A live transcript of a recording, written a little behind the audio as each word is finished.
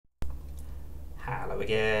Hello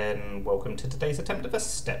again, welcome to today's attempt of a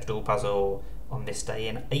Stepdle puzzle. On this day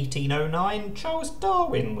in 1809, Charles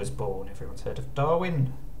Darwin was born. Everyone's heard of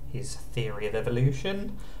Darwin. His theory of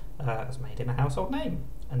evolution has made him a household name.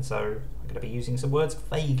 And so I'm going to be using some words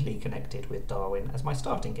vaguely connected with Darwin as my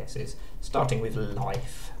starting guesses, starting with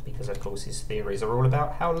life, because of course his theories are all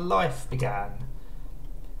about how life began.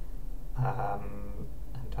 And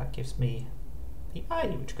that gives me the A,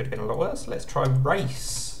 which could have been a lot worse. Let's try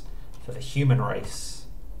race. For the human race.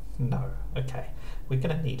 No, okay. We're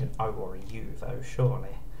going to need an O or a U though,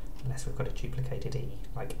 surely. Unless we've got a duplicated E,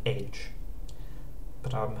 like edge.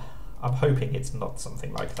 But I'm hoping it's not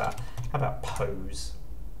something like that. How about pose?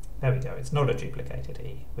 There we go, it's not a duplicated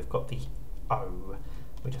E. We've got the O.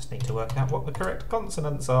 We just need to work out what the correct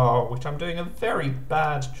consonants are, which I'm doing a very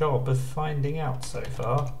bad job of finding out so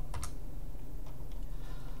far.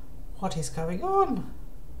 What is going on?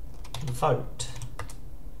 Vote.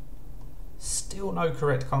 Still no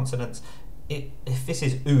correct consonants. If this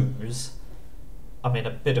is ooze, I'm in a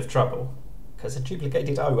bit of trouble, because a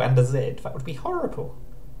duplicated O and a Z, that would be horrible.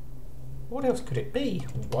 What else could it be?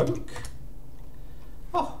 Woke?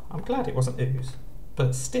 Oh, I'm glad it wasn't ooze.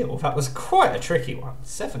 But still, that was quite a tricky one.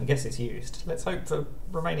 7 guesses used. Let's hope the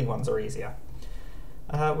remaining ones are easier.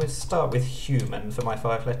 We'll start with human for my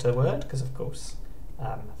 5-letter word, because of course,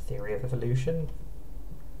 theory of evolution.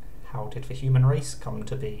 How did the human race come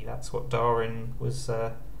to be? That's what Darwin was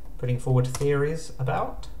putting forward theories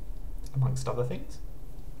about, amongst other things.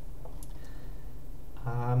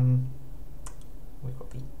 We've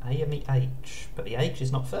got the A and the H, but the H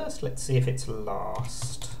is not first. Let's see if it's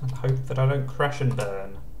last, and hope that I don't crash and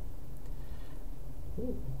burn.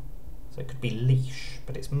 Ooh. So it could be leash,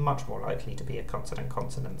 but it's much more likely to be a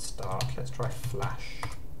consonant-consonant start. Let's try flash.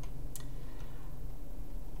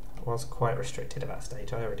 Was quite restricted at that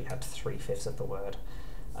stage. I already had 3/5 of the word.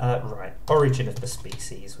 Right, Origin of the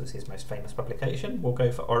Species was his most famous publication. We'll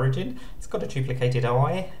go for Origin. It's got a duplicated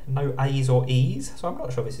I, no A's or E's, so I'm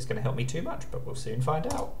not sure this is going to help me too much, but we'll soon find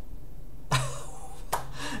out.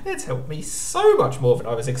 It's helped me so much more than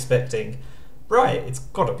I was expecting. Right, it's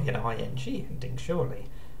got to be an ing ending, surely.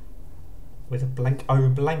 With a blank O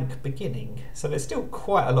blank beginning. So there's still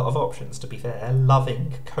quite a lot of options, to be fair.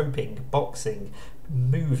 Loving, coping, boxing,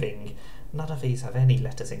 moving. None of these have any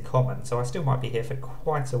letters in common, so I still might be here for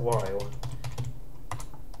quite a while.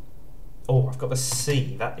 Oh, I've got the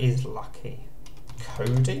C. That is lucky.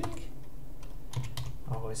 Coding?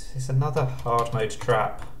 Oh, is this another hard mode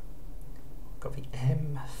trap? I've got the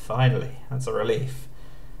M. Finally, that's a relief.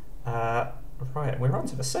 Right, we're on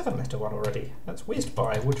to the 7-letter one already. That's whizzed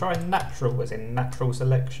by. We'll try natural, as in natural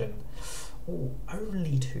selection. Oh,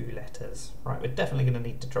 only 2 letters. Right, we're definitely going to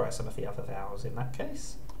need to try some of the other vowels in that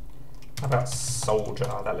case. How about soldier?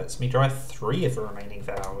 That lets me try 3 of the remaining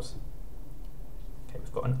vowels. Okay,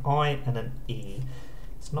 we've got an I and an E.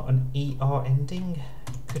 It's not an ER ending.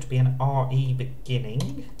 Could be an RE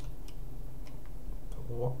beginning. But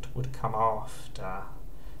what would come after?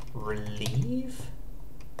 Relieve?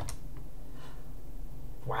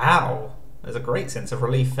 Wow, there's a great sense of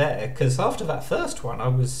relief there, because after that first one I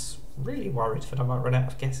was really worried that I might run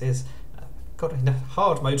out of guesses. Got in a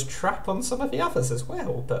hard mode trap on some of the others as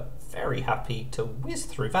well, but very happy to whiz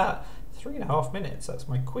through that. 3.5 minutes, that's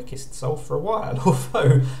my quickest solve for a while,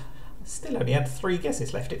 although I still only had 3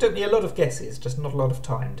 guesses left. It took me a lot of guesses, just not a lot of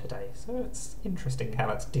time today, so it's interesting how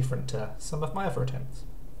that's different to some of my other attempts.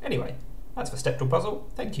 Anyway, that's the Stepdle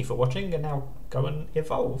puzzle. Thank you for watching, and now go and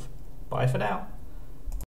evolve. Bye for now.